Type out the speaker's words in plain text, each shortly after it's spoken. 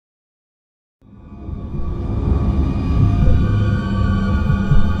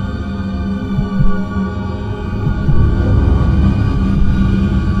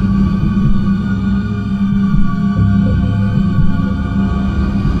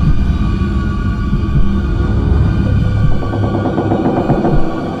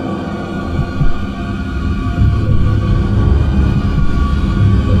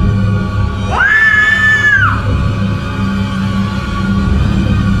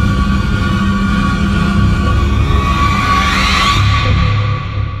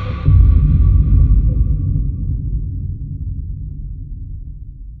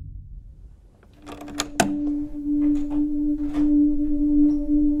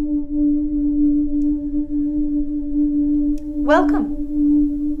Welcome.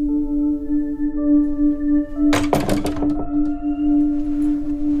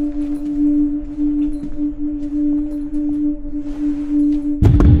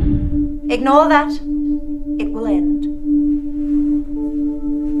 Ignore that. It will end.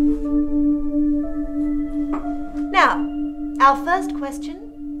 Now, our first question,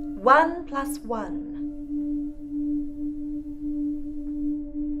 1 plus 1.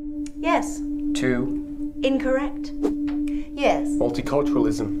 Yes. 2. Incorrect. Yes.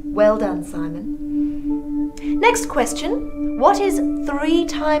 Multiculturalism. Well done, Simon. Next question, what is 3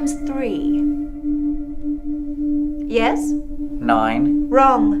 times 3? Yes? 9.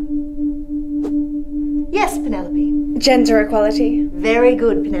 Wrong. Yes, Penelope. Gender equality. Very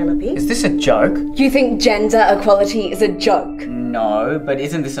good, Penelope. Is this a joke? You think gender equality is a joke? No, but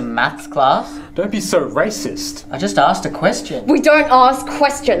isn't this a maths class? Don't be so racist. I just asked a question. We don't ask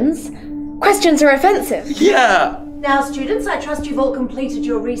questions. Questions are offensive. Yeah! Now, students, I trust you've all completed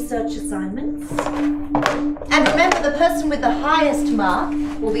your research assignments. And remember, the person with the highest mark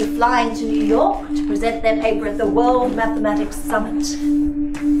will be flying to New York to present their paper at the World Mathematics Summit.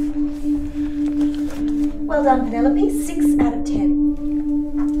 Well done, Penelope. 6 out of 10.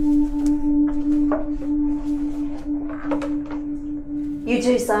 You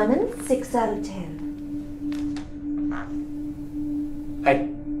too, Simon. 6 out of 10. Hey.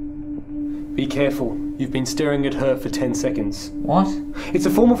 Be careful. You've been staring at her for 10 seconds. What? It's a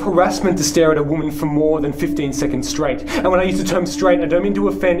form of harassment to stare at a woman for more than 15 seconds straight. And when I use the term straight, I don't mean to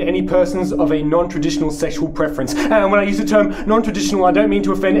offend any persons of a non-traditional sexual preference. And when I use the term non-traditional, I don't mean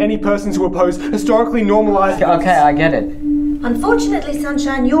to offend any persons who oppose historically normalized... Okay, I get it. Unfortunately,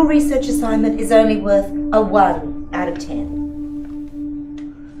 Sunshine, your research assignment is only worth a 1 out of 10.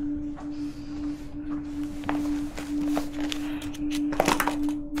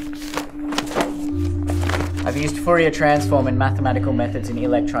 I've used Fourier transform and mathematical methods in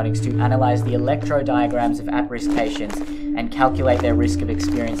electronics to analyze the electrodiagrams of at-risk patients and calculate their risk of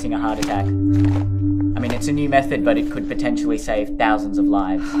experiencing a heart attack. I mean, it's a new method, but it could potentially save thousands of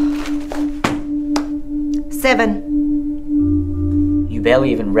lives. 7. You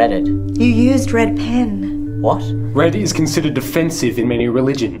barely even read it. You used red pen. What? Red is considered offensive in many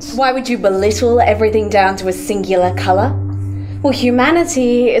religions. Why would you belittle everything down to a singular colour? Well,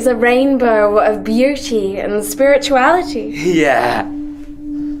 humanity is a rainbow of beauty and spirituality. Yeah.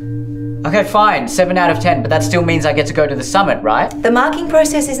 Okay, fine. 7 out of 10, but that still means I get to go to the summit, right? The marking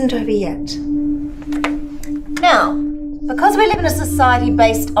process isn't over yet. Now, because we live in a society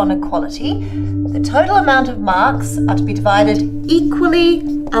based on equality, the total amount of marks are to be divided equally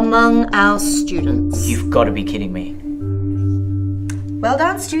among our students. You've got to be kidding me. Well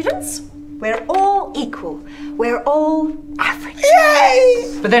done, students. We're all equal. We're all average.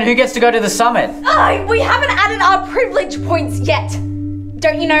 Yay! But then who gets to go to the summit? Oh, we haven't added our privilege points yet.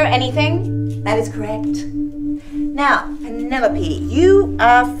 Don't you know anything? That is correct. Now, Penelope, you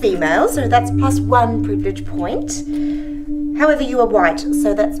are female, so that's +1 privilege point. However, you are white,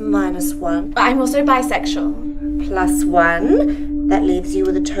 so that's -1. I'm also bisexual. +1. That leaves you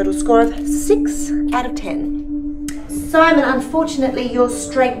with a total score of 6 out of 10. Simon, unfortunately, you're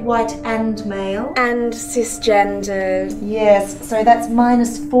straight, white and male. And cisgendered. Yes, so that's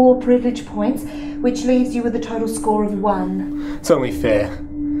 -4 privilege points, which leaves you with a total score of 1. It's only fair.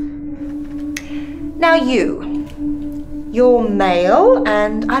 Now you're male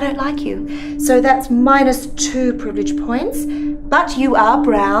and I don't like you. So that's -2 privilege points, but you are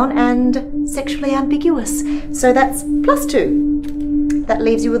brown and sexually ambiguous. So that's +2. That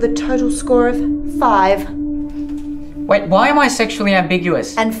leaves you with a total score of 5. Wait, why am I sexually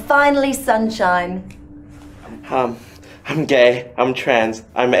ambiguous? And finally, Sunshine. I'm gay, I'm trans,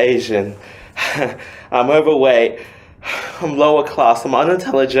 I'm Asian, I'm overweight, I'm lower class, I'm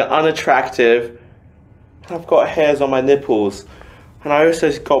unintelligent, unattractive, I've got hairs on my nipples, and I also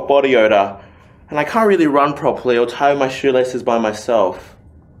got body odor, and I can't really run properly or tie my shoelaces by myself.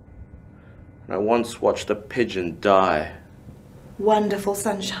 And I once watched a pigeon die. Wonderful,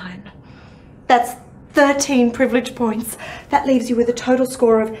 Sunshine. That's 13 privilege points. That leaves you with a total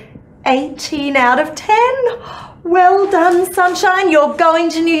score of 18 out of 10. Well done, Sunshine. You're going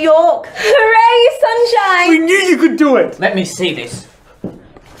to New York. Hooray, Sunshine! We knew you could do it! Let me see this.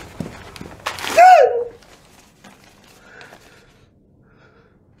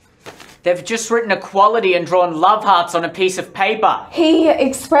 They've just written equality and drawn love hearts on a piece of paper. He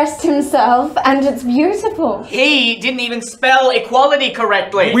expressed himself and it's beautiful. He didn't even spell equality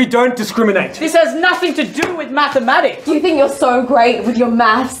correctly. We don't discriminate. This has nothing to do with mathematics. You think you're so great with your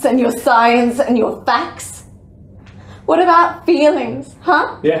maths and your science and your facts? What about feelings,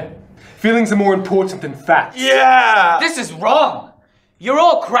 huh? Yeah. Feelings are more important than facts. Yeah! This is wrong! You're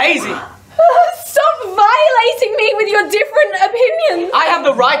all crazy! Stop violating me with your different opinions! I have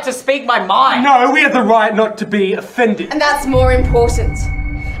the right to speak my mind! No, we have the right not to be offended. And that's more important.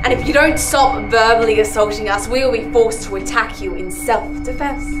 And if you don't stop verbally assaulting us, we will be forced to attack you in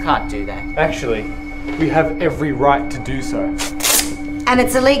self-defense. Can't do that. Actually, we have every right to do so. And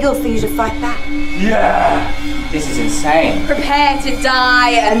it's illegal for you to fight back. Yeah! This is insane. Prepare to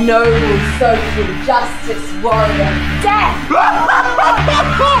die a noble social justice warrior. Death!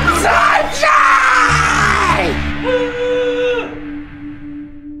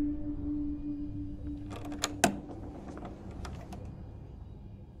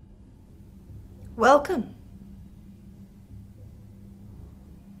 Welcome.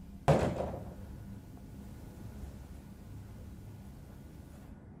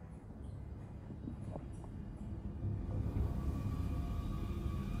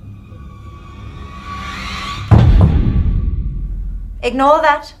 Ignore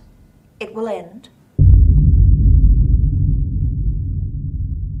that. It will end.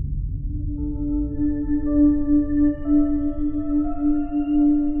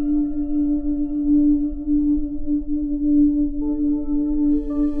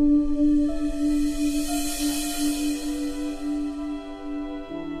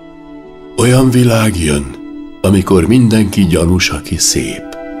 Olyan világ jön, amikor mindenki gyanús, aki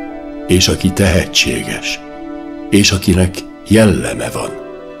szép, és aki tehetséges, és akinek jelleme van.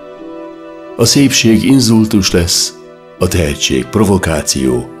 A szépség inzultus lesz, a tehetség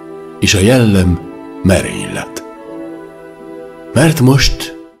provokáció, és a jellem merénylet. Mert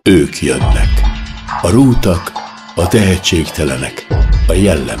most ők jönnek, a rútak, a tehetségtelenek, a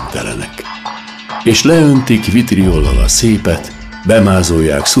jellemtelenek, és leöntik vitriollal a szépet,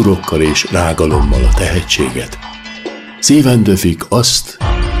 bemázolják szurokkal és rágalommal a tehetséget, szíven döfik azt,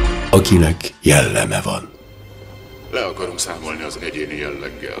 akinek jelleme van. Le akarunk számolni az egyéni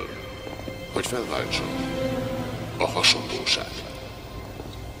jelleggel, hogy felváltson a hasonlóság.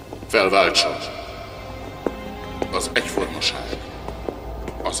 Felváltson az egyformaság,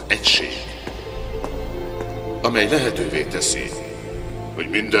 az egység, amely lehetővé teszi, hogy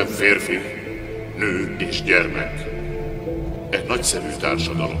minden férfi, nő és gyermek egy nagyszerű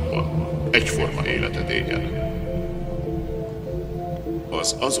társadalomban egyforma életet éljen.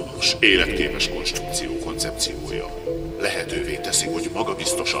 Az azonos, életképes konstrukció koncepciója lehetővé teszi, hogy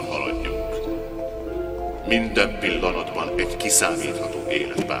magabiztosan haladjunk. Minden pillanatban egy kiszámítható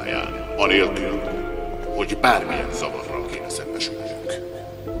életpályán, anélkül, hogy bármilyen zavarral kéne szembesülnünk.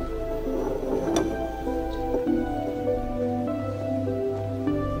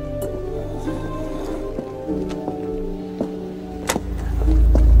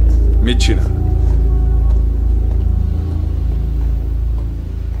 Mit csinál?